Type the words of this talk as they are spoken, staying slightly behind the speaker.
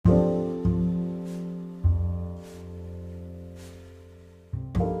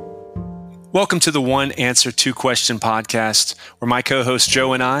Welcome to the One Answer, Two Question podcast, where my co-host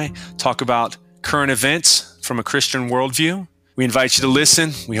Joe and I talk about current events from a Christian worldview. We invite you to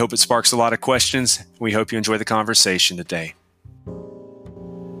listen. We hope it sparks a lot of questions. We hope you enjoy the conversation today.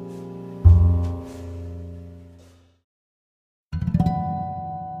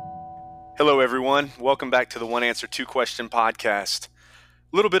 Hello, everyone. Welcome back to the One Answer, Two Question podcast.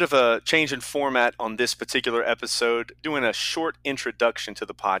 A little bit of a change in format on this particular episode, doing a short introduction to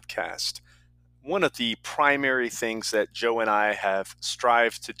the podcast. One of the primary things that Joe and I have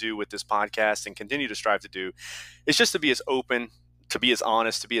strived to do with this podcast and continue to strive to do is just to be as open, to be as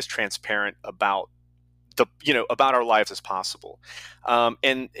honest, to be as transparent about about our lives as possible.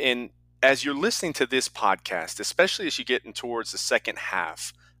 And as you're listening to this podcast, especially as you get in towards the second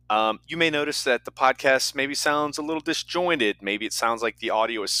half, you may notice that the podcast maybe sounds a little disjointed. Maybe it sounds like the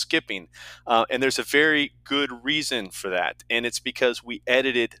audio is skipping. And there's a very good reason for that. And it's because we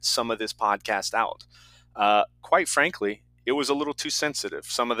edited some of this podcast out. Quite frankly, it was a little too sensitive.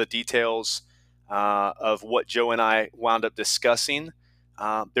 Some of the details of what Joe and I wound up discussing,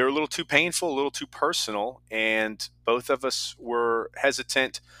 they're a little too painful, a little too personal. And both of us were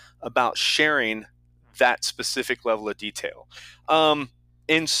hesitant about sharing that specific level of detail.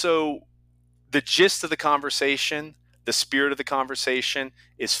 And so the gist of the conversation, the spirit of the conversation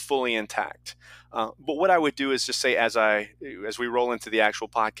is fully intact. But what I would do is just say, as we roll into the actual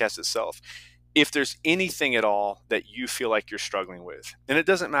podcast itself, if there's anything at all that you feel like you're struggling with, and it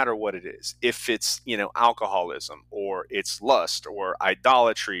doesn't matter what it is, if it's, alcoholism, or it's lust, or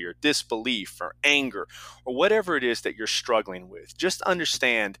idolatry, or disbelief, or anger, or whatever it is that you're struggling with, just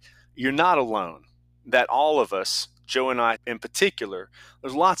understand you're not alone. That all of us, Joe and I in particular,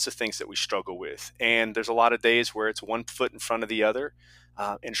 there's lots of things that we struggle with. And there's a lot of days where it's one foot in front of the other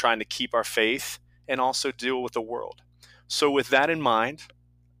and trying to keep our faith and also deal with the world. So with that in mind,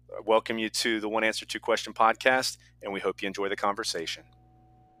 I welcome you to the One Answer, Two Question podcast, and we hope you enjoy the conversation.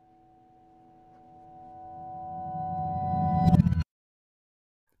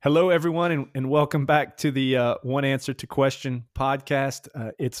 Hello, everyone, and welcome back to the One Answer to Question podcast.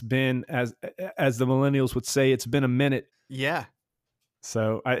 It's been, as the millennials would say, it's been a minute. Yeah.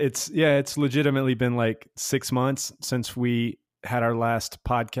 So it's legitimately been like 6 months since we had our last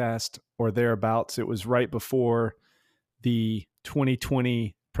podcast or thereabouts. It was right before the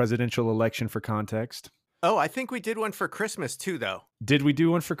 2020 presidential election, for context. Oh, I think we did one for Christmas too, though. Did we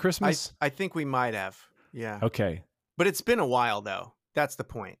do one for Christmas? I think we might have. Yeah. Okay. But it's been a while, though. That's the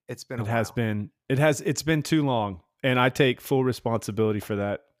point. It's been a while. It's been too long, and I take full responsibility for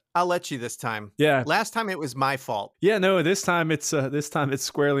that. I'll let you this time. Yeah. Last time it was my fault. Yeah, no, this time it's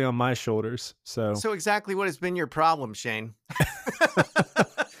squarely on my shoulders. So exactly what has been your problem, Shane?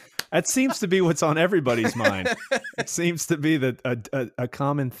 That seems to be what's on everybody's mind. It seems to be a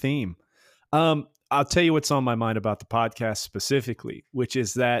common theme. I'll tell you what's on my mind about the podcast specifically, which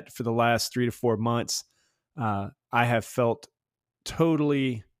is that for the last 3 to 4 months, I have felt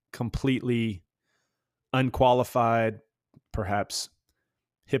totally, completely unqualified, perhaps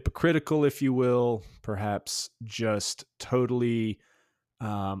hypocritical, if you will, perhaps just totally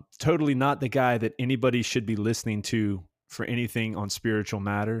not the guy that anybody should be listening to for anything on spiritual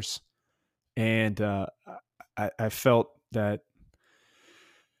matters. And I felt that,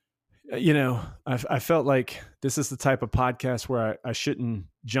 I felt like this is the type of podcast where I shouldn't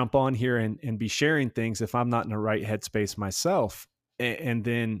jump on here and be sharing things if I'm not in the right headspace myself. And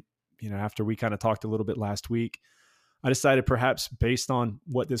then, after we kind of talked a little bit last week, I decided, perhaps based on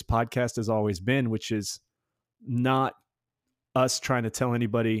what this podcast has always been, which is not us trying to tell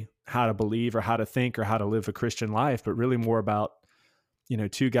anybody how to believe or how to think or how to live a Christian life, but really more about,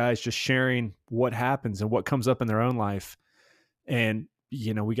 two guys just sharing what happens and what comes up in their own life. And,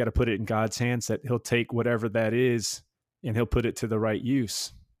 we got to put it in God's hands that he'll take whatever that is and he'll put it to the right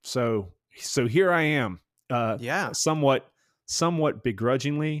use. So here I am, somewhat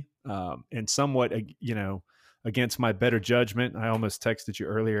begrudgingly, and somewhat, against my better judgment. I almost texted you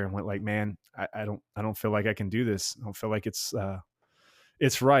earlier and went like, man, I don't feel like I can do this. I don't feel like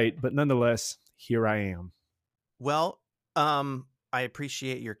it's right, but nonetheless, here I am. Well, I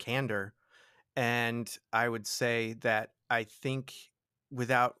appreciate your candor, and I would say that I think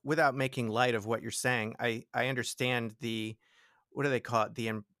without making light of what you're saying, I understand the, what do they call it?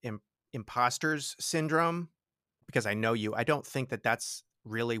 The imposters syndrome, because I know you. I don't think that that's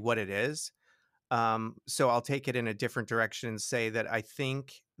really what it is. So I'll take it in a different direction and say that I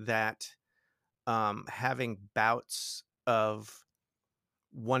think that having bouts of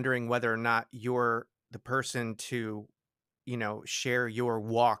wondering whether or not you're the person to, share your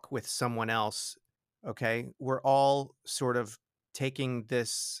walk with someone else. Okay. We're all sort of taking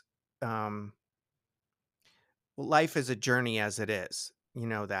this life is a journey as it is, you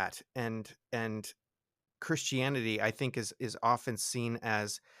know that. And Christianity, I think, is often seen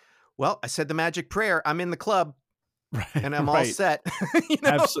as, well, I said the magic prayer, I'm in the club Right. and I'm all Right. set, you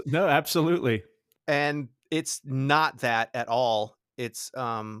know? No, absolutely. And it's not that at all. It's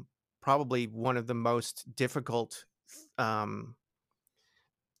probably one of the most difficult um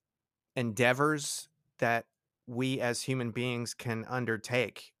endeavors that we as human beings can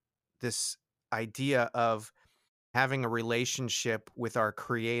undertake. This idea of having a relationship with our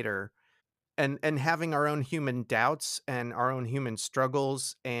creator, and having our own human doubts and our own human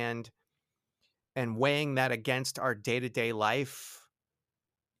struggles, and weighing that against our day-to-day life.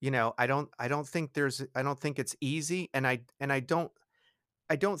 You know, I don't think it's easy, and I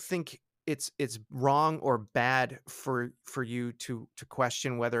don't think it's wrong or bad for you to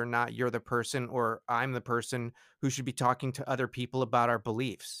question whether or not you're the person, or I'm the person who should be talking to other people about our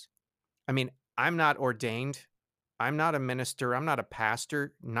beliefs. I mean, I'm not ordained. I'm not a minister. I'm not a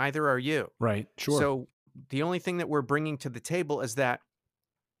pastor. Neither are you. Right. Sure. So the only thing that we're bringing to the table is that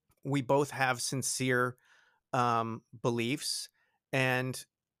we both have sincere beliefs, and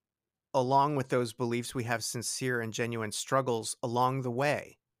along with those beliefs, we have sincere and genuine struggles along the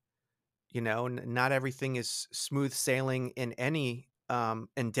way. You know, not everything is smooth sailing in any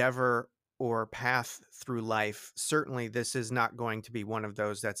endeavor or path through life. Certainly, this is not going to be one of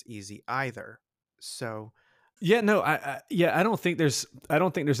those that's easy either. So, Yeah, no, yeah, I don't think there's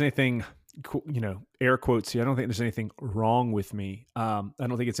anything, air quotes here. I don't think there's anything wrong with me. I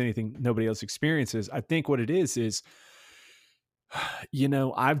don't think it's anything nobody else experiences. I think what it is, I've been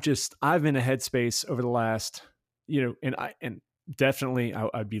in a headspace over the last, and definitely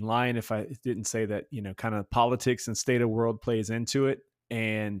I'd be lying if I didn't say that, kind of politics and state of world plays into it,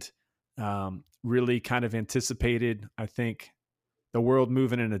 and really kind of anticipated, I think, the world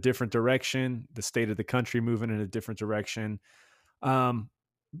moving in a different direction, the state of the country moving in a different direction. Um,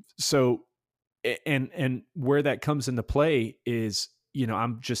 so, and where that comes into play is,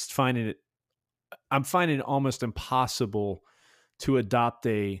 I'm finding it almost impossible to adopt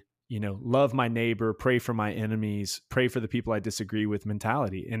a, love my neighbor, pray for my enemies, pray for the people I disagree with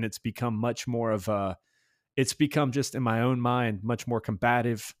mentality. And it's become much more of it's become just in my own mind, much more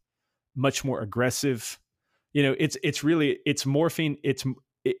combative, much more aggressive. It's really, it's morphine. It's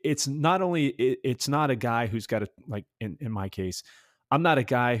not only, it's not a guy who's got a, like in my case, I'm not a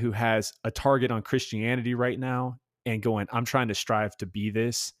guy who has a target on Christianity right now and going, I'm trying to strive to be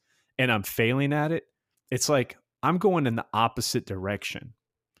this and I'm failing at it. It's like, I'm going in the opposite direction.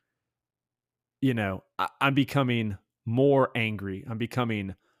 I'm becoming more angry. I'm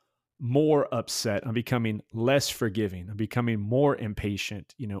becoming more upset. I'm becoming less forgiving. I'm becoming more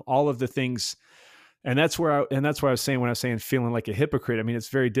impatient. All of the things. And that's where I was saying, when I was saying feeling like a hypocrite, I mean, it's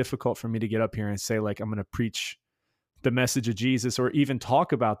very difficult for me to get up here and say, like, I'm going to preach the message of Jesus or even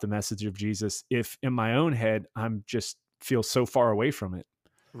talk about the message of Jesus if in my own head, I'm just feel so far away from it.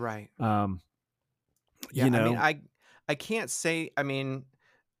 right. Um, Yeah, I mean, I can't say, I mean,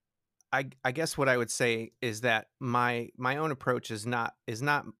 I guess what I would say is that my own approach is not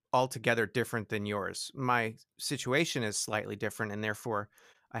altogether different than yours. My situation is slightly different, and therefore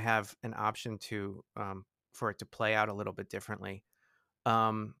I have an option to for it to play out a little bit differently.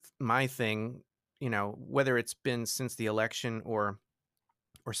 My thing, you know, whether it's been since the election or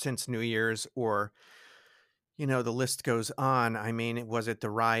since New Year's, or you know, the list goes on. I mean, was it the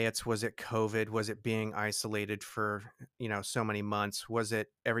riots? Was it COVID? Was it being isolated for, you know, so many months? Was it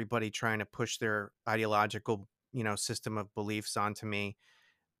everybody trying to push their ideological, you know, system of beliefs onto me?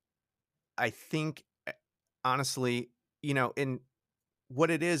 I think, honestly, you know, in what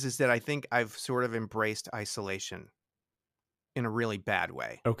it is that I think I've sort of embraced isolation in a really bad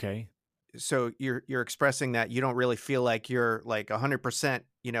way. okay. So you're expressing that you don't really feel like you're like 100%,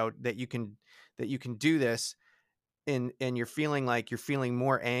 you know, that you can do this, and you're feeling like you're feeling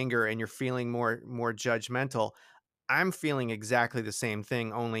more anger, and you're feeling more judgmental. I'm feeling exactly the same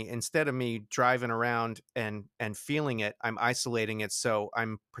thing, only instead of me driving around and feeling it, I'm isolating it, so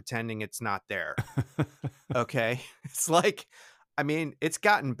I'm pretending it's not there. Okay? It's like, I mean, it's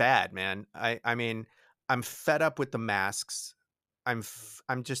gotten bad, man. I mean, I'm fed up with the masks. I'm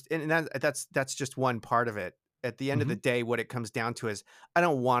just, and that's just one part of it. At the end of the Mhm. day, what it comes down to is I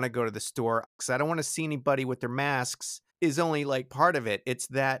don't want to go to the store because I don't want to see anybody with their masks, is only like part of it. It's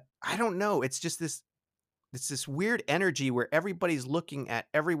that, I don't know. It's just this, it's this weird energy where everybody's looking at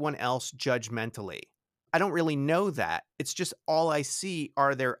everyone else judgmentally. I don't really know that. It's just all I see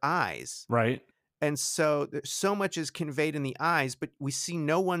are their eyes. Right. And so so much is conveyed in the eyes, but we see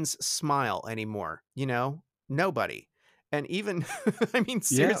no one's smile anymore, you know? Nobody. And even, I mean, Yeah.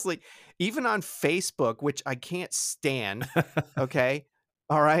 seriously, even on Facebook, which I can't stand. Okay.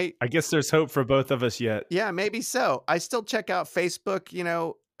 All right. I guess there's hope for both of us yet. Yeah, maybe so. I still check out Facebook,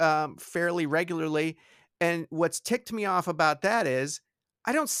 fairly regularly. And what's ticked me off about that is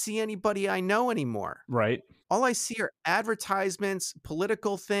I don't see anybody I know anymore. Right. All I see are advertisements,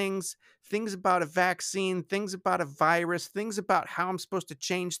 political things, things about a vaccine, things about a virus, things about how I'm supposed to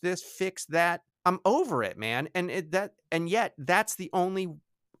change this, fix that. I'm over it, man. And yet that's the only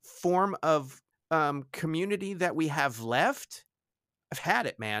form of community that we have left. I've had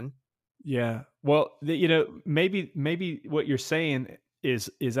it, man. Yeah. Well, maybe what you're saying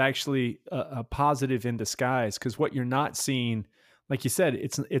is actually a positive in disguise, because what you're not seeing, like you said,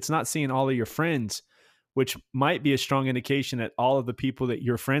 it's not seeing all of your friends, which might be a strong indication that all of the people that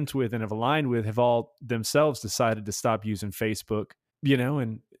you're friends with and have aligned with have all themselves decided to stop using Facebook.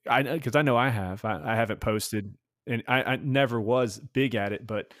 And because I know I haven't posted, and I never was big at it,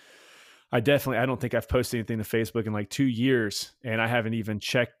 but I don't think I've posted anything to Facebook in like 2 years, and I haven't even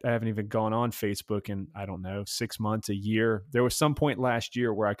gone on Facebook in, I don't know, 6 months, a year. There was some point last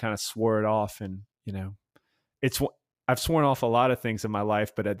year where I kind of swore it off, and I've sworn off a lot of things in my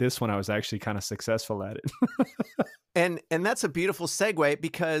life, but at this one I was actually kind of successful at it. And that's a beautiful segue,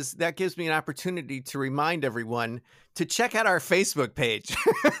 because that gives me an opportunity to remind everyone to check out our Facebook page.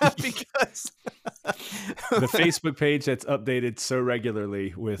 Because The Facebook page that's updated so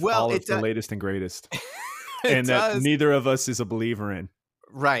regularly with all of the latest and greatest, and that neither of us is a believer in.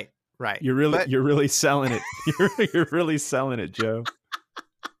 Right. You're really selling it. You're really selling it, Joe.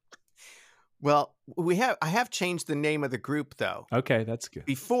 Well, I have changed the name of the group, though. Okay, that's good.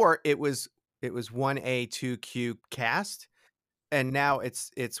 Before it was 1A2Q Cast, and now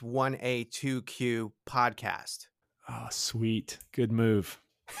it's 1A2Q Podcast. Oh, sweet. Good move.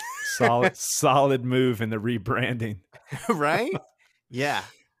 Solid move in the rebranding. Right? Yeah.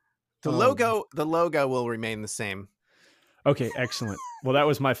 The logo will remain the same. Okay, excellent. Well, that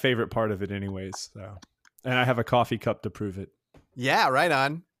was my favorite part of it anyways. So, and I have a coffee cup to prove it. Yeah, right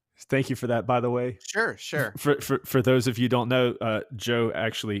on. Thank you for that, by the way. Sure. For those of you who don't know, Joe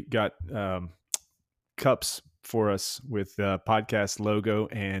actually got cups for us with podcast logo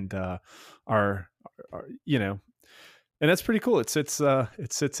and our and that's pretty cool. It sits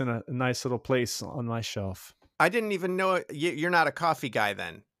in a nice little place on my shelf. I didn't even know it. You're not a coffee guy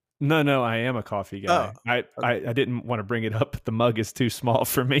then. No, I am a coffee guy. Oh. I didn't want to bring it up, but the mug is too small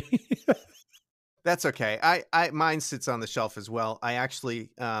for me. That's okay. Mine sits on the shelf as well. I actually,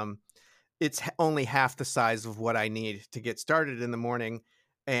 it's only half the size of what I need to get started in the morning,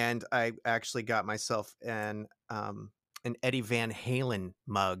 and I actually got myself an Eddie Van Halen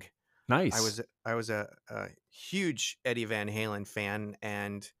mug. Nice. I was a huge Eddie Van Halen fan,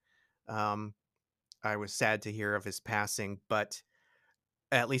 and I was sad to hear of his passing, but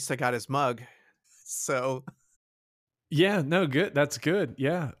at least I got his mug. So yeah, no, good. That's good.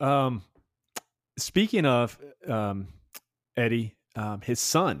 Yeah. Speaking of Eddie, his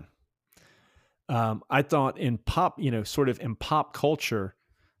son, I thought in pop, sort of in pop culture,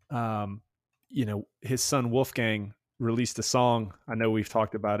 his son Wolfgang released a song. I know we've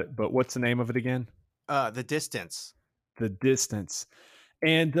talked about it, but what's the name of it again? The Distance. The Distance.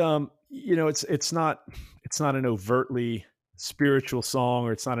 And it's not an overtly spiritual song,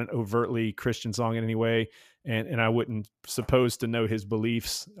 or it's not an overtly Christian song in any way. And I wouldn't suppose to know his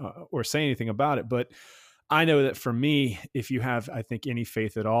beliefs or say anything about it. But I know that for me, if you have, I think, any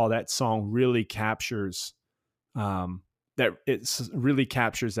faith at all, that song really captures that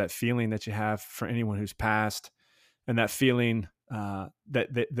feeling that you have for anyone who's passed, and that feeling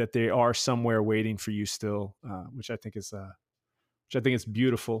that they are somewhere waiting for you still, which I think is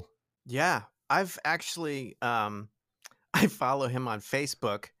beautiful. Yeah, I've actually I follow him on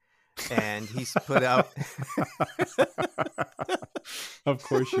Facebook. And he's put out. Of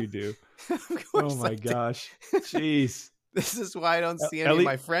course you do. Oh my gosh. Jeez. This is why I don't see any of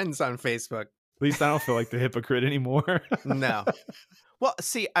my friends on Facebook. At least I don't feel like the hypocrite anymore. No. Well,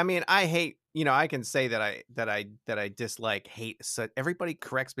 see, I mean, I hate, I can say that I dislike hate. So everybody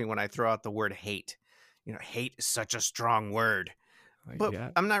corrects me when I throw out the word hate. Hate is such a strong word. But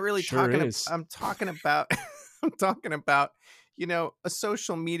yeah, I'm not really talking. I'm talking about a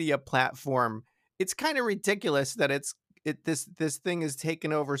social media platform. It's kind of ridiculous that this thing has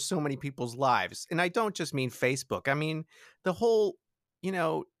taken over so many people's lives. And I don't just mean Facebook. I mean the whole,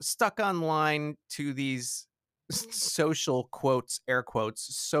 stuck online to these social quotes, air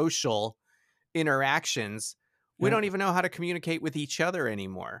quotes, social interactions. We don't even know how to communicate with each other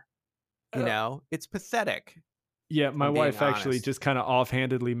anymore. It's pathetic. Yeah, if my I'm being wife actually honest. just kind of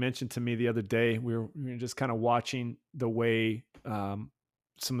offhandedly mentioned to me the other day. We were just kind of watching the way some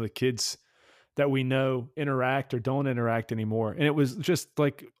of the kids that we know interact or don't interact anymore, and it was just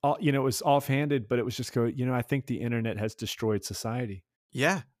like it was offhanded, but it was just I think the internet has destroyed society,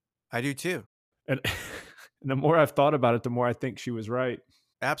 Yeah, I do too. and, and the more I've thought about it, the more I think she was right.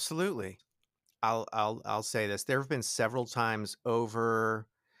 Absolutely. I'll say this. There have been several times over,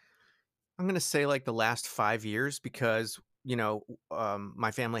 I'm going to say like the last 5 years, because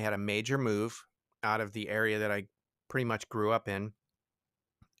my family had a major move out of the area that I pretty much grew up in,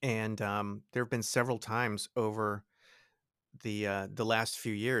 and there have been several times over the last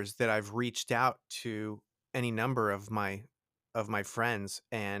few years that I've reached out to any number of my friends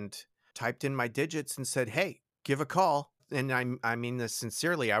and typed in my digits and said, "Hey, give a call." And I mean this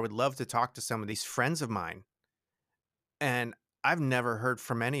sincerely. I would love to talk to some of these friends of mine, and I've never heard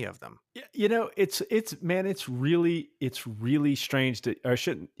from any of them. Yeah, it's man, it's really strange to or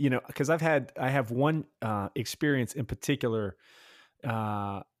shouldn't because I have one experience in particular.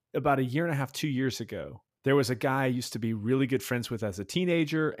 About a year and a half, 2 years ago, there was a guy I used to be really good friends with as a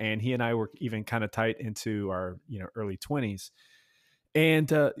teenager, and he and I were even kind of tight into our early 20s,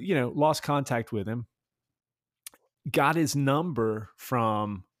 and lost contact with him. Got his number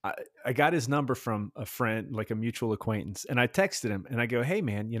from I got his number from a friend, like a mutual acquaintance, and I texted him and I go, "Hey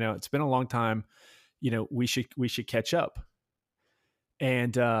man, it's been a long time. We should catch up."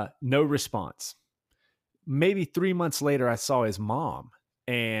 And no response. Maybe 3 months later, I saw his mom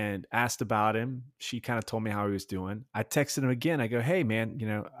and asked about him. She kind of told me how he was doing. I texted him again. I go, "Hey man,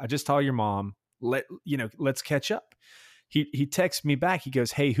 I just saw your mom. Let's catch up." He texts me back. He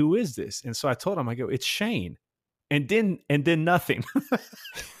goes, "Hey, who is this?" And so I told him, I go, "It's Shane." And then nothing.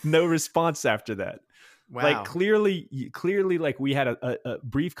 No response after that. Like Wow. clearly, like we had a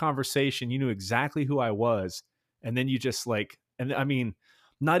brief conversation. You knew exactly who I was, and then you just like, and I mean,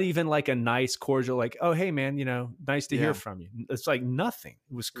 not even like a nice, cordial, like, "Oh, hey, man, nice to hear Yeah. from you." It's like nothing.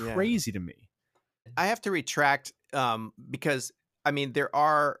 It was Yeah. crazy to me. I have to retract, because I mean there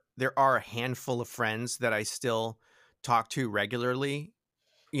are a handful of friends that I still talk to regularly,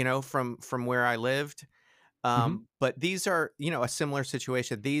 from where I lived. Hmm. But these are, a similar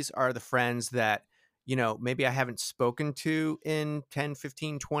situation. These are the friends that, maybe I haven't spoken to in 10,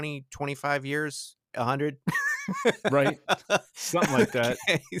 15, 20, 25 years, 100. Right? Something like that.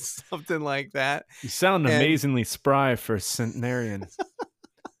 Okay, something like that. You sound And amazingly spry for a centenarian.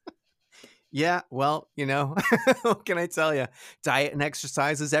 yeah, well, what can I tell you? Diet and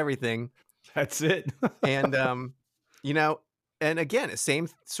exercise is everything. That's it. And you know and again, same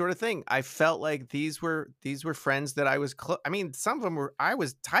sort of thing. I felt like these were friends that I was I mean, some of them were I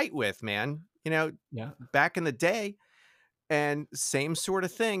was tight with, man, Yeah. back in the day. And same sort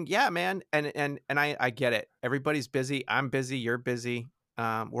of thing. Yeah, man. And I get it. Everybody's busy. I'm busy, you're busy.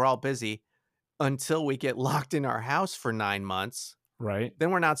 We're all busy until we get locked in our house for 9 months. Right. Then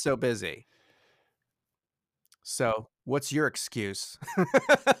we're not so busy. So, what's your excuse?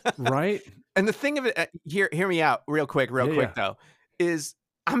 Right. And the thing of it, hear me out real Yeah. quick Yeah. though, is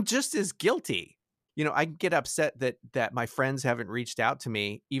I'm just as guilty. I get upset that my friends haven't reached out to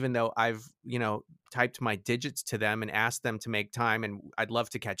me, even though I've, typed my digits to them and asked them to make time, and I'd love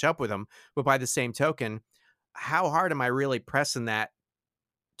to catch up with them. But by the same token, how hard am I really pressing that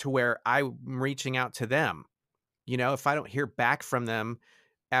to where I'm reaching out to them? If I don't hear back from them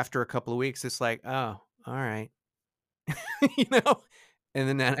after a couple of weeks, it's like, oh, all right. you know,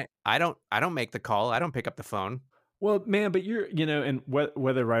 and then I don't make the call. I don't pick up the phone. Well, man, but and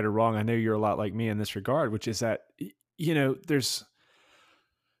whether right or wrong, I know you're a lot like me in this regard, which is that,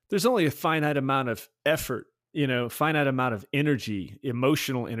 there's only a finite amount of effort, finite amount of energy,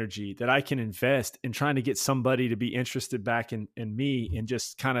 emotional energy that I can invest in trying to get somebody to be interested back in me and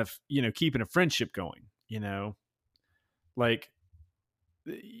just kind of, keeping a friendship going, like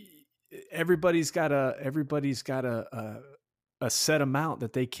everybody's got a set amount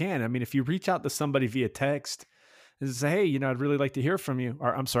that they can. I mean, if you reach out to somebody via text and say, "Hey, I'd really like to hear from you,"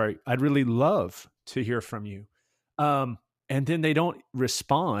 or I'm sorry, "I'd really love to hear from you," and then they don't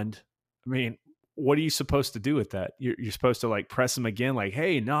respond. I mean, what are you supposed to do with that? You're supposed to like press them again, like,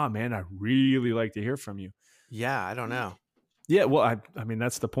 "Hey, nah, man, I really like to hear from you." Yeah, I don't know. Yeah, well, I mean,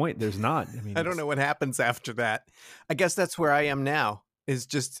 that's the point. There's not. I mean, I don't know what happens after that. I guess that's where I am now, is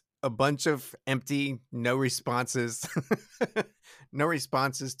just a bunch of empty, no responses. No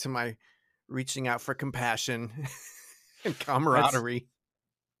responses to my reaching out for compassion and that's camaraderie.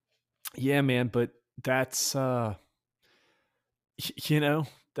 yeah, man. But that's you know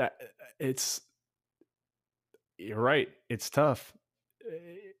that it's you're right. It's tough.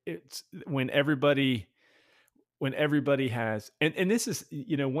 It's when everybody when everybody has, and this is,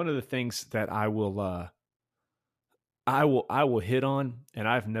 one of the things that I will hit on, and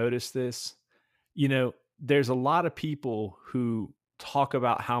I've noticed this, there's a lot of people who talk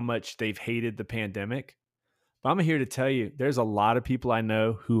about how much they've hated the pandemic. But I'm here to tell you, there's a lot of people I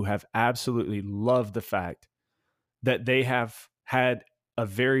know who have absolutely loved the fact that they have had a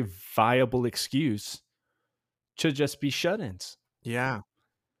very viable excuse to just be shut-ins. Yeah.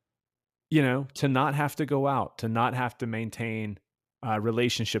 To not have to go out, to not have to maintain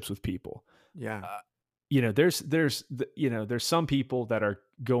relationships with people. Yeah. There's some people that are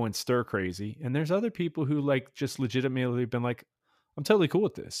going stir crazy, and there's other people who like just legitimately been like, I'm totally cool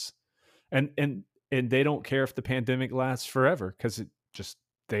with this. And they don't care if the pandemic lasts forever, because it just,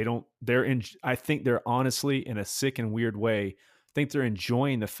 I think they're honestly, in a sick and weird way, they're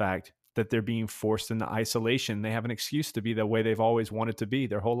enjoying the fact that they're being forced into isolation. They have an excuse to be the way they've always wanted to be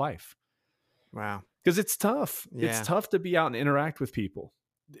their whole life. Wow. Because it's tough. Yeah. It's tough to be out and interact with people.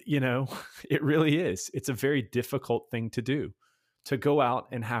 It really is. It's a very difficult thing to do, to go out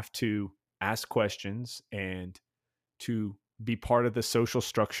and have to ask questions and to be part of the social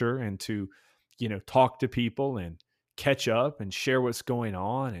structure and to, talk to people and catch up and share what's going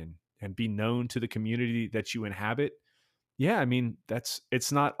on and be known to the community that you inhabit. Yeah. I mean, that's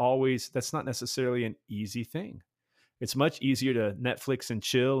not necessarily an easy thing. It's much easier to Netflix and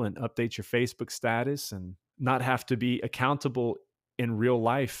chill and update your Facebook status and not have to be accountable in real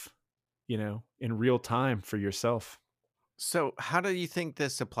life, in real time for yourself. So how do you think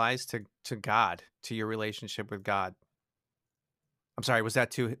this applies to God, to your relationship with God? I'm sorry, was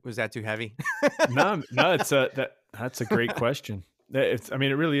that too heavy? No, that's a great question. It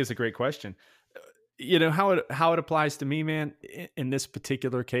really is a great question. How it applies to me, man, in this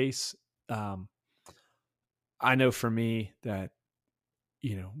particular case. I know for me that,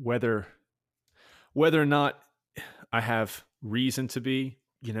 whether or not I have reason to be,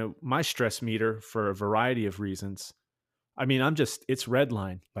 my stress meter, for a variety of reasons, it's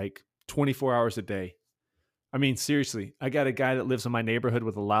redline like 24 hours a day. Seriously, I got a guy that lives in my neighborhood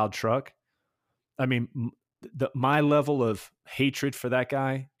with a loud truck. My level of hatred for that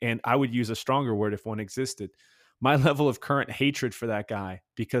guy, and I would use a stronger word if one existed, my level of current hatred for that guy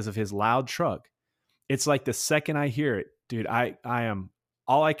because of his loud truck. It's like the second I hear it, dude, I am,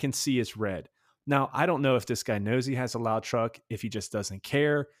 all I can see is red. Now, I don't know if this guy knows he has a loud truck, if he just doesn't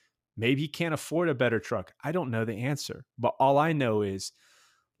care. Maybe he can't afford a better truck. I don't know the answer. But all I know is,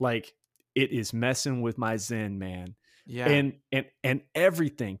 like, it is messing with my zen, man. Yeah. And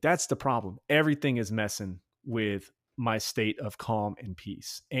everything, that's the problem. Everything is messing with my state of calm and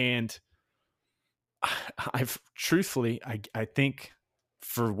peace. And I've truthfully, I think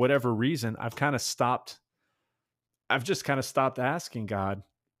for whatever reason, I've just kind of stopped asking God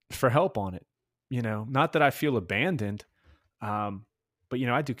for help on it. Not that I feel abandoned, but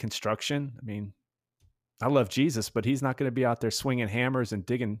I do construction. I love Jesus, but he's not going to be out there swinging hammers and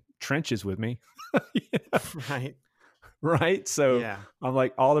digging trenches with me. Right. So yeah. I'm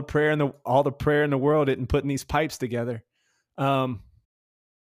like, all the prayer in the world isn't putting these pipes together. And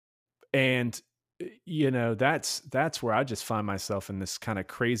that's where I just find myself in this kind of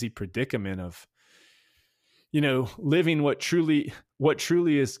crazy predicament of, living what truly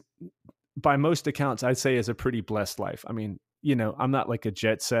is, by most accounts, I'd say, is a pretty blessed life. I'm not like a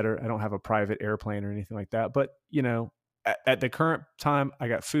jet setter. I don't have a private airplane or anything like that. But, at the current time, I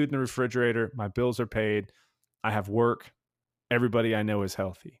got food in the refrigerator. My bills are paid. I have work. Everybody I know is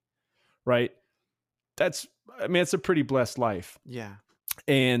healthy. Right. It's a pretty blessed life. Yeah.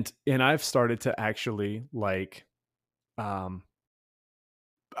 And I've started to actually I've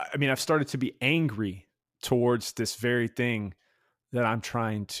started to be angry towards this very thing that I'm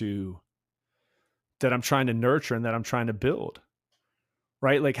trying to nurture and that I'm trying to build.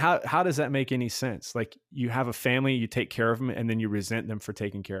 Right? Like, how does that make any sense? Like, you have a family, you take care of them, and then you resent them for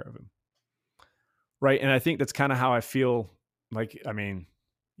taking care of them. Right? And I think that's kind of how I feel. Like, I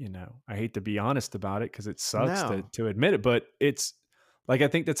hate to be honest about it because it sucks to admit it, but it's like, I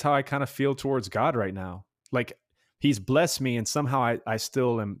think that's how I kind of feel towards God right now. Like, he's blessed me, and somehow I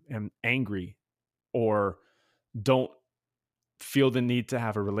still am angry or don't feel the need to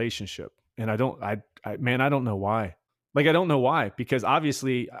have a relationship. And I don't know why. Like, I don't know why, because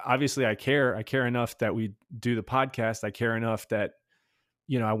obviously I care enough that we do the podcast. I care enough that,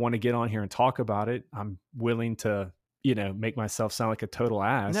 I want to get on here and talk about it. I'm willing to, make myself sound like a total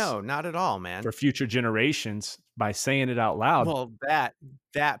ass. No, not at all, man. For future generations by saying it out loud. Well, that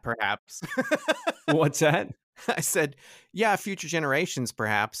perhaps. What's that? I said, yeah, future generations,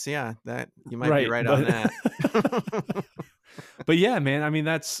 perhaps. Yeah, that you might be right on that. But yeah, man,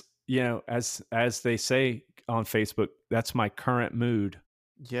 that's, as they say, on Facebook, that's my current mood.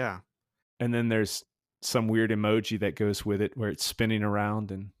 Yeah. And then there's some weird emoji that goes with it where it's spinning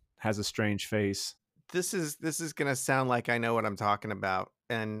around and has a strange face. This is gonna sound like I know what I'm talking about,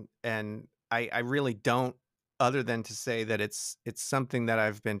 and I really don't, other than to say that it's something that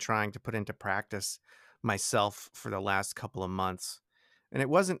I've been trying to put into practice myself for the last couple of months. And it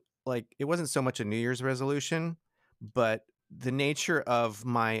wasn't so much a New Year's resolution, but the nature of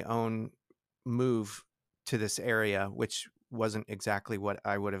my own move to this area, which wasn't exactly what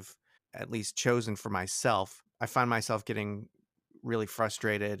I would have at least chosen for myself. I find myself getting really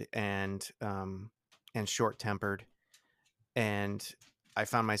frustrated and short tempered, and I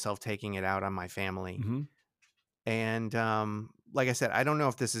found myself taking it out on my family. Mm-hmm. And like I said, I don't know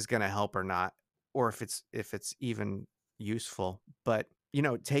if this is going to help or not, or if it's even useful. But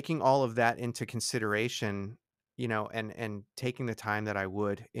taking all of that into consideration, and taking the time that I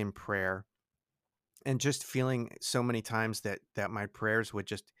would in prayer, and just feeling so many times that my prayers would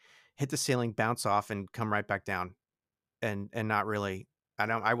just hit the ceiling, bounce off, and come right back down, and not really.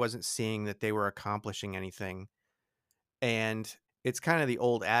 I wasn't seeing that they were accomplishing anything. And it's kind of the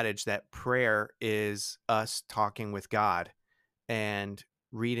old adage that prayer is us talking with God, and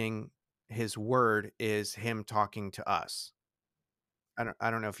reading his word is him talking to us.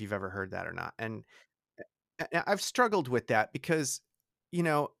 I don't know if you've ever heard that or not. And I've struggled with that because, you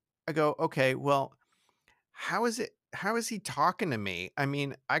know, I go, okay, well, how is he talking to me? I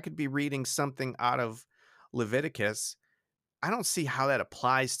mean, I could be reading something out of Leviticus. I don't see how that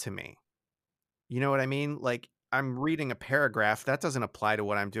applies to me. You know what I mean? Like, I'm reading a paragraph that doesn't apply to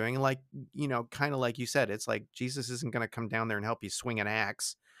what I'm doing. Like, kind of like you said, it's like Jesus isn't going to come down there and help you swing an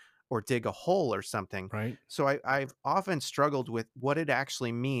axe or dig a hole or something. Right. So I've often struggled with what it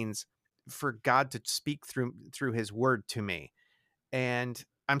actually means for God to speak through his word to me. And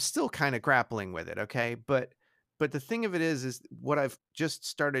I'm still kind of grappling with it, okay? But the thing of it is what I've just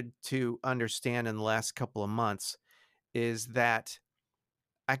started to understand in the last couple of months is that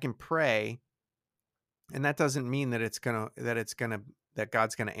I can pray, and that doesn't mean that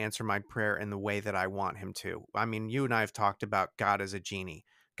God's gonna answer my prayer in the way that I want him to. I mean, you and I have talked about God as a genie.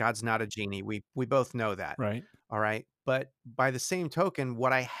 God's not a genie. We both know that. Right. All right. But by the same token,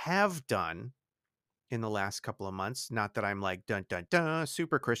 what I have done in the last couple of months, not that I'm like dun dun dun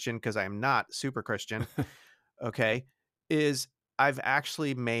super Christian, because I am not super Christian, okay, is I've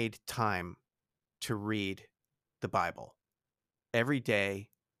actually made time to read the Bible every day,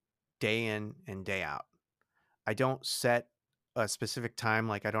 day in and day out. I don't set a specific time.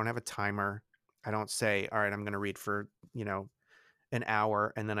 Like, I don't have a timer. I don't say, all right, I'm going to read for, an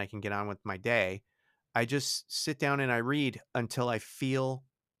hour and then I can get on with my day. I just sit down and I read until I feel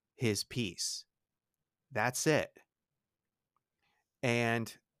his peace. That's it.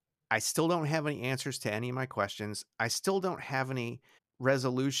 And I still don't have any answers to any of my questions. I still don't have any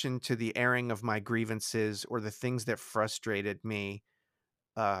resolution to the airing of my grievances or the things that frustrated me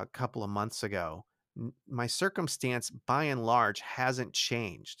a couple of months ago. My circumstance, by and large, hasn't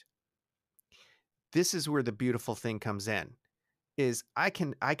changed. This is where the beautiful thing comes in, is I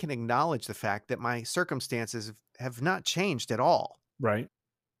can acknowledge the fact that my circumstances have not changed at all. Right.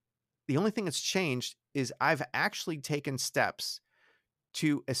 The only thing that's changed is I've actually taken steps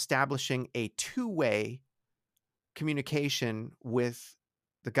to establishing a two-way communication with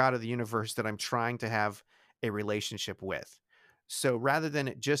the God of the universe that I'm trying to have a relationship with. So rather than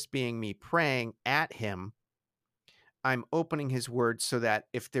it just being me praying at him, I'm opening his word so that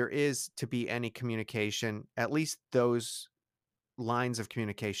if there is to be any communication, at least those lines of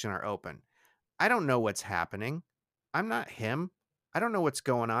communication are open. I don't know what's happening. I'm not him. I don't know what's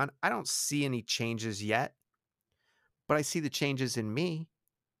going on. I don't see any changes yet, but I see the changes in me.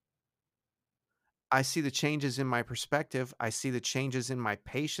 I see the changes in my perspective. I see the changes in my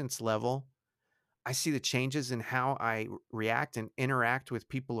patience level. I see the changes in how I react and interact with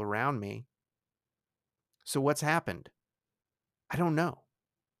people around me. So what's happened? I don't know.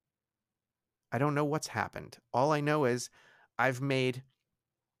 I don't know what's happened. All I know is I've made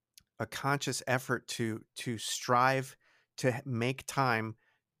a conscious effort to strive to make time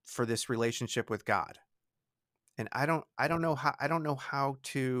for this relationship with God. And I don't know how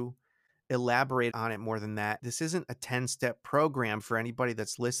to elaborate on it more than that. This isn't a 10-step program for anybody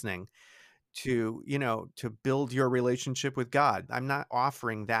that's listening to build your relationship with God. I'm not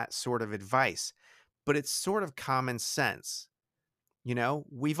offering that sort of advice, but it's sort of common sense.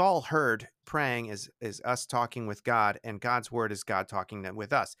 We've all heard praying is us talking with God, and God's word is God talking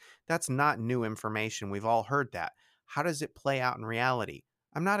with us. That's not new information. We've all heard that. How does it play out in reality?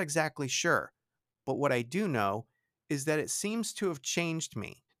 I'm not exactly sure, but what I do know is that it seems to have changed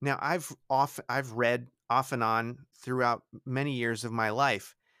me. Now, I've read off and on throughout many years of my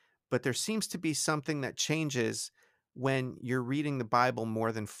life. But there seems to be something that changes when you're reading the Bible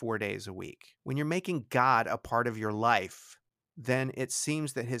more than 4 days a week. When you're making God a part of your life, then it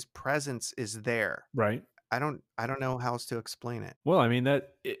seems that his presence is there. Right. I don't know how else to explain it. Well, I mean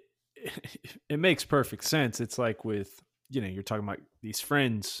that it makes perfect sense. It's like with, you're talking about these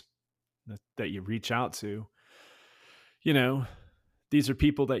friends that you reach out to. These are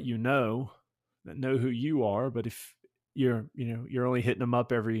people that that know who you are, but if you're only hitting them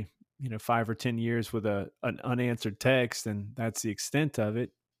up every 5 or 10 years with an unanswered text, and that's the extent of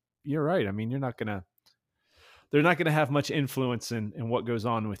it, you're right. I mean, they're not gonna have much influence in what goes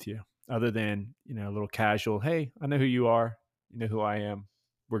on with you, other than a little casual, hey, I know who you are, you know who I am,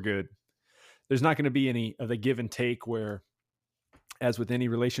 we're good. There's not going to be any of the give and take where, as with any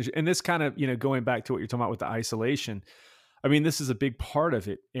relationship, and this kind of, going back to what you're talking about with the isolation, I mean, this is a big part of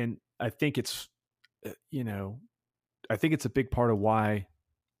it. And I think it's, I think it's a big part of why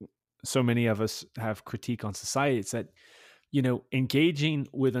so many of us have critique on society. It's that, engaging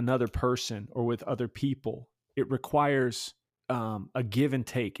with another person or with other people, it requires a give and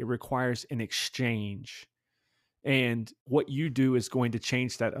take. It requires an exchange. And what you do is going to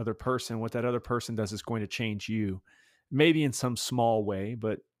change that other person. What that other person does is going to change you, maybe in some small way,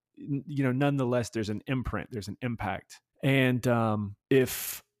 but nonetheless, there's an imprint, there's an impact. And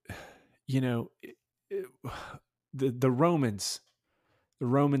if the Romans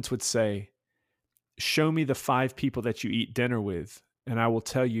would say, show me the 5 people that you eat dinner with, and I will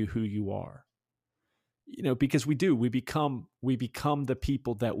tell you who you are. Because we become the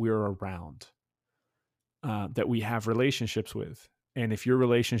people that we're around, that we have relationships with. And if your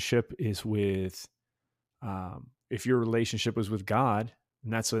relationship is with, if your relationship was with God,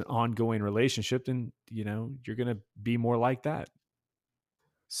 and that's an ongoing relationship, then, you're going to be more like that.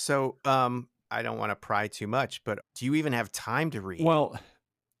 So, I don't want to pry too much, but do you even have time to read? Well,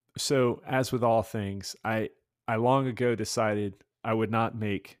 so as with all things, I long ago decided I would not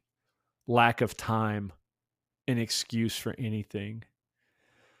make lack of time an excuse for anything.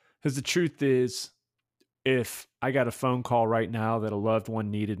 Because the truth is, if I got a phone call right now that a loved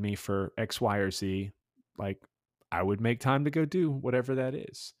one needed me for X, Y, or Z, like, I would make time to go do whatever that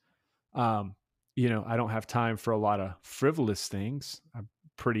is. I don't have time for a lot of frivolous things. I'm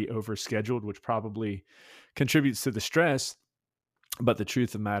pretty overscheduled, which probably contributes to the stress. But the truth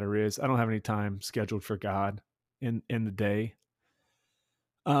of the matter is, I don't have any time scheduled for God in the day.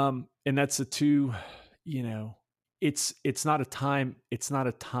 And that's a two, it's not a time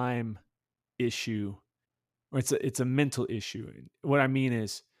issue, or it's a mental issue. What I mean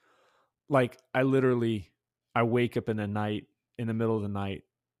is, like, I wake up in the middle of the night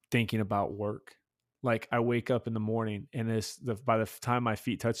thinking about work. Like, I wake up in the morning, and by the time my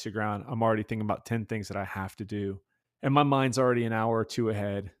feet touch the ground, I'm already thinking about 10 things that I have to do. And my mind's already an hour or two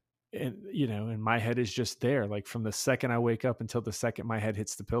ahead. And, and my head is just there, like, from the second I wake up until the second my head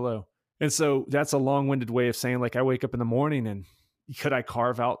hits the pillow. And so that's a long-winded way of saying, like, I wake up in the morning, and could I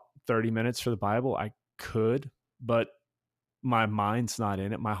carve out 30 minutes for the Bible? I could, but my mind's not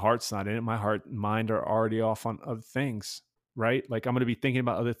in it. My heart's not in it. My heart and mind are already off on other things, right? Like, I'm going to be thinking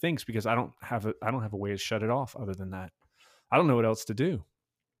about other things because I don't have a way to shut it off other than that. I don't know what else to do.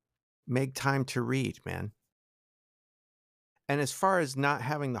 Make time to read, man. And as far as not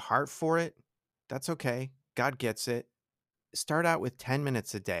having the heart for it, that's okay. God gets it. Start out with 10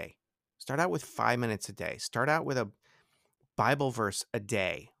 minutes a day. Start out with 5 minutes a day. Start out with a Bible verse a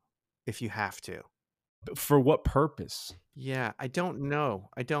day if you have to. But for what purpose? Yeah, I don't know.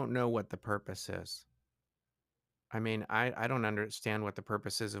 I don't know what the purpose is. I mean, I don't understand what the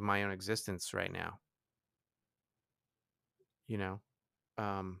purpose is of my own existence right now.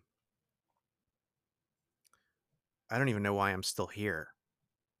 I don't even know why I'm still here.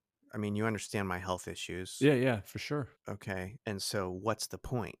 I mean, you understand my health issues. Yeah, for sure. Okay. And so what's the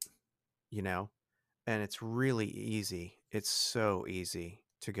point? And it's really easy. It's so easy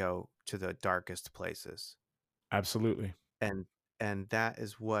to go to the darkest places. Absolutely. And that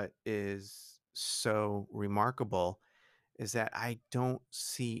is what is so remarkable, is that I don't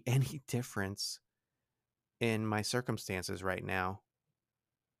see any difference in my circumstances right now,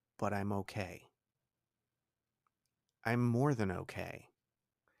 but I'm okay. I'm more than okay.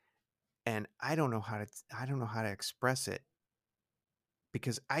 And I don't know how to express it,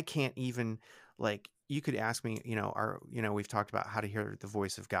 because I can't even, like, you could ask me, we've talked about how to hear the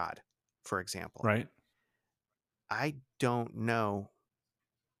voice of God, for example. Right. I don't know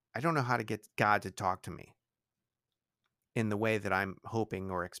how to get God to talk to me in the way that I'm hoping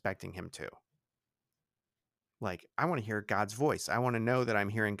or expecting him to. Like, I want to hear God's voice. I want to know that I'm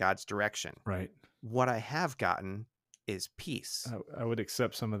hearing God's direction. Right. What I have gotten is peace. I would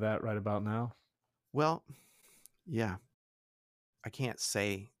accept some of that right about now. Well, yeah. I can't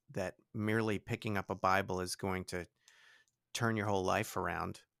say that merely picking up a Bible is going to turn your whole life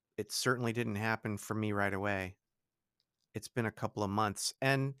around. It certainly didn't happen for me right away. It's been a couple of months.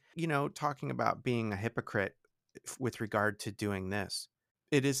 And, talking about being a hypocrite with regard to doing this,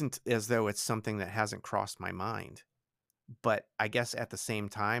 it isn't as though it's something that hasn't crossed my mind. But I guess at the same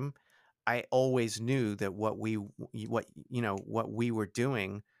time, I always knew that what we were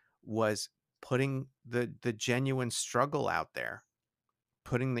doing was putting the genuine struggle out there,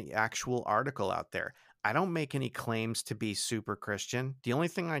 putting the actual article out there. I don't make any claims to be super Christian. The only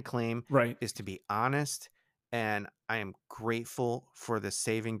thing I claim Right. is to be honest, and I am grateful for the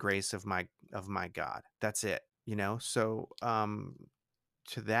saving grace of my God. That's it. So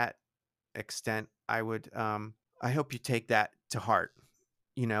to that extent, I would I hope you take that to heart.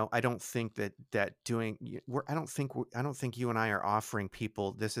 I don't think that I don't think you and I are offering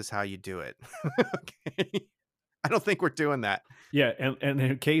people this is how you do it. Okay. I don't think we're doing that. Yeah, and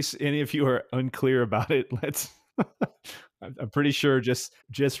in case any of you are unclear about it, let's I'm pretty sure just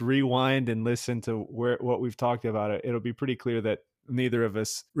rewind and listen to what we've talked about. It'll be pretty clear that neither of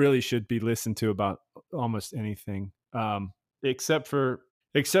us really should be listened to about almost anything, except for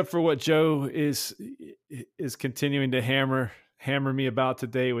what Joe is continuing to hammer me about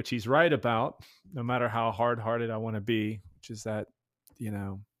today, which he's right about, no matter how hard-hearted I want to be, which is that,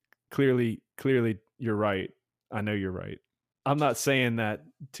 clearly you're right. I know you're right. I'm not saying that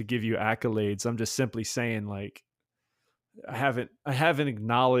to give you accolades. I'm just simply saying, like, I haven't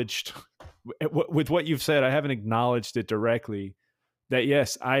acknowledged with what you've said. I haven't acknowledged it directly that,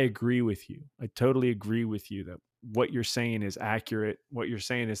 yes, I agree with you. I totally agree with you that what you're saying is accurate. What you're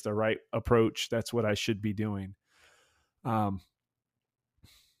saying is the right approach. That's what I should be doing. I'm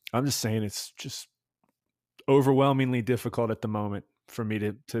just saying it's just overwhelmingly difficult at the moment for me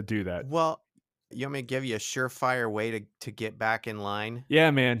to do that. Well, you want me to give you a surefire way to get back in line?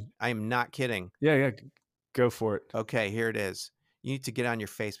 Yeah, man. I am not kidding. Yeah. Go for it. Okay, here it is. You need to get on your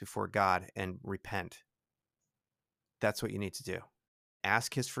face before God and repent. That's what you need to do.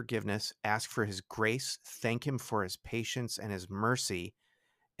 Ask his forgiveness, ask for his grace, thank him for his patience and his mercy,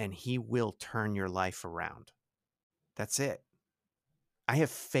 and he will turn your life around. That's it. I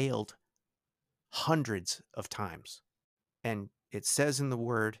have failed hundreds of times. And it says in the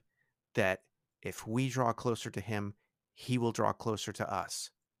word that if we draw closer to him, he will draw closer to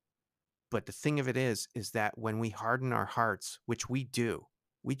us. But the thing of it is that when we harden our hearts, which we do,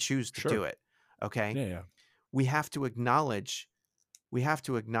 we choose to do it. Okay. Yeah. We have to acknowledge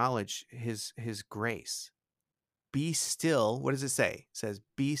his grace. Be still. What does it say? It says,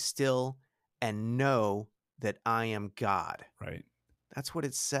 be still and know that I am God. Right. That's what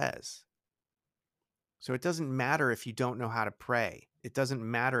it says. So it doesn't matter if you don't know how to pray. It doesn't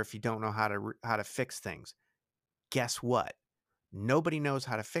matter if you don't know how to fix things. Guess what? Nobody knows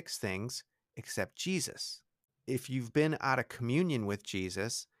how to fix things except Jesus. If you've been out of communion with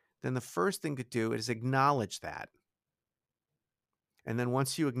Jesus, then the first thing to do is acknowledge that. And then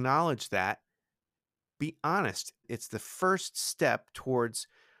once you acknowledge that, be honest. It's the first step towards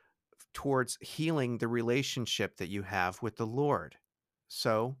healing the relationship that you have with the Lord.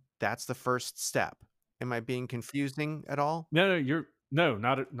 So that's the first step. Am I being confusing at all? No,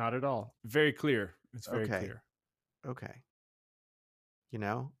 not at all. Very clear. It's very clear. Okay.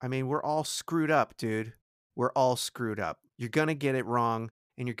 I mean, we're all screwed up, dude. We're all screwed up. You're going to get it wrong,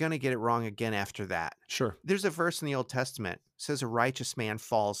 and you're going to get it wrong again after that. Sure. There's a verse in the Old Testament. It says a righteous man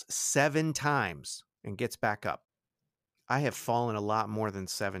falls 7 times and gets back up. I have fallen a lot more than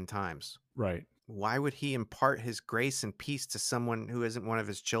 7 times. Right. Why would he impart his grace and peace to someone who isn't one of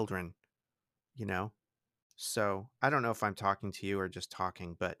his children? So I don't know if I'm talking to you or just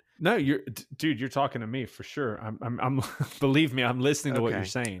talking, but no, you're talking to me for sure. I'm believe me, I'm listening to what you're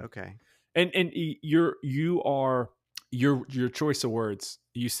saying. Okay. And your choice of words,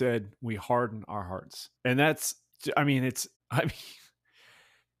 you said we harden our hearts. And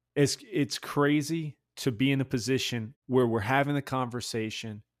it's crazy to be in a position where we're having the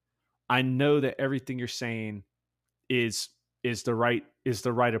conversation. I know that everything you're saying is the right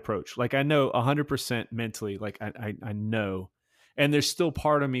approach. Like, I know 100% mentally, like I know, and there's still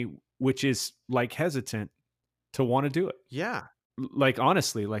part of me which is like hesitant to want to do it. Yeah. Like,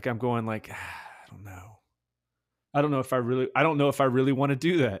 honestly, like I'm going like, I don't know if I really want to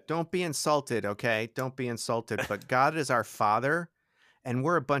do that. Don't be insulted. Okay. Don't be insulted, but God is our Father and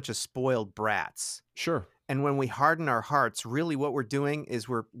we're a bunch of spoiled brats. Sure. And when we harden our hearts, really what we're doing is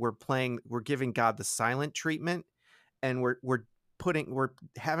we're giving God the silent treatment, and we're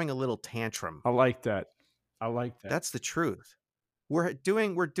having a little tantrum. I like that. I like that. That's the truth. We're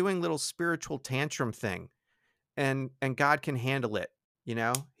doing little spiritual tantrum thing, and God can handle it. You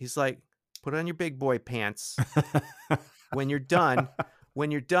know, he's like, put on your big boy pants. When you're done,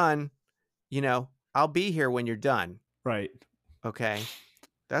 you know, I'll be here when you're done. Right. Okay.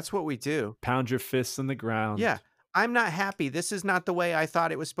 That's what we do. Pound your fists in the ground. Yeah. I'm not happy. This is not the way I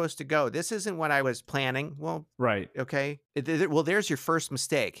thought it was supposed to go. This isn't what I was planning. Well, right. Okay. Well, there's your first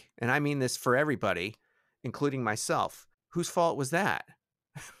mistake. And I mean this for everybody, including myself. Whose fault was that?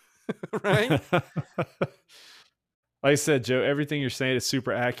 Right? Like I said, Joe, everything you're saying is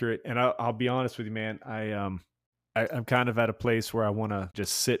super accurate. And I'll be honest with you, man. I'm kind of at a place where I want to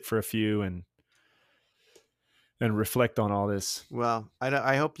just sit for a few and reflect on all this. Well,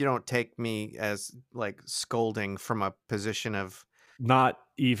 I hope you don't take me as like scolding from a position of not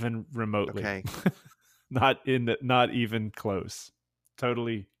even remotely. Okay. not even close.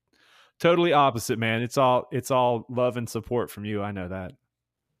 Totally opposite, man. It's all love and support from you. I know that.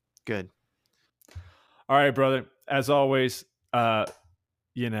 Good. All right, brother. As always,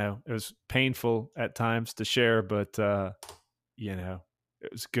 you know, it was painful at times to share, but you know,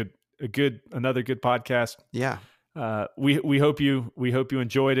 it was another good podcast. Yeah. We hope you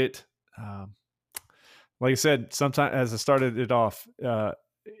enjoyed it. Like I said, sometimes as I started it off,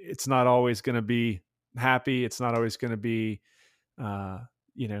 it's not always going to be happy. It's not always going to be,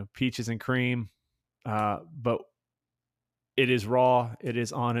 you know, peaches and cream. But it is raw. It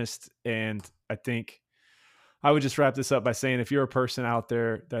is honest. And I think I would just wrap this up by saying, if you're a person out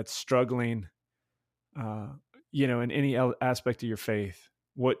there that's struggling, you know, in any aspect of your faith,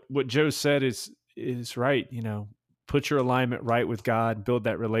 what Joe said is right. You know, put your alignment right with God, build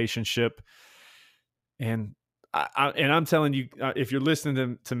that relationship. And I'm telling you, if you're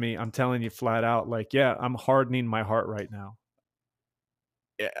listening to me, I'm telling you flat out, like, yeah, I'm hardening my heart right now.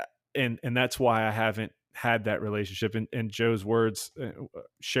 Yeah, and that's why I haven't had that relationship. And Joe's words,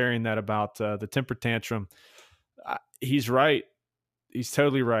 sharing that about the temper tantrum, he's right. He's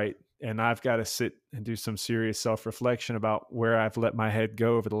totally right. And I've got to sit and do some serious self-reflection about where I've let my head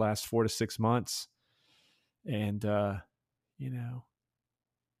go over the last 4 to 6 months. And, you know,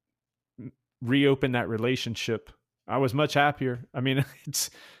 reopen that relationship. I was much happier. I mean,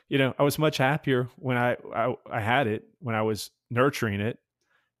 it's, you know, I was much happier when I had it, when I was nurturing it.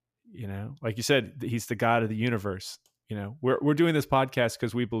 You know, like you said, he's the God of the universe. You know, we're doing this podcast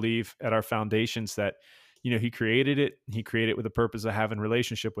because we believe at our foundations that, you know, he created it. He created it with the purpose of having a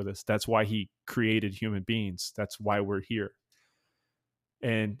relationship with us. That's why he created human beings. That's why we're here.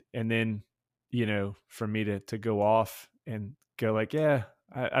 And then, you know, for me to go off and go like, yeah,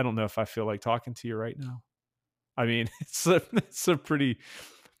 I don't know if I feel like talking to you right now. I mean, it's a pretty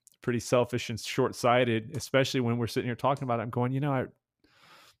selfish and short-sighted, especially when we're sitting here talking about it. I'm going, you know,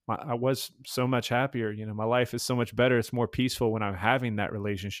 I was so much happier. You know, my life is so much better. It's more peaceful when I'm having that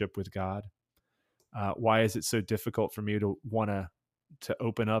relationship with God. Why is it so difficult for me to want to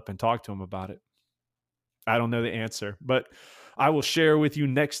open up and talk to him about it? I don't know the answer, but I will share with you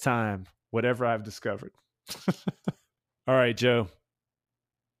next time whatever I've discovered. All right, Joe.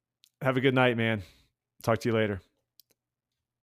 Have a good night, man. Talk to you later.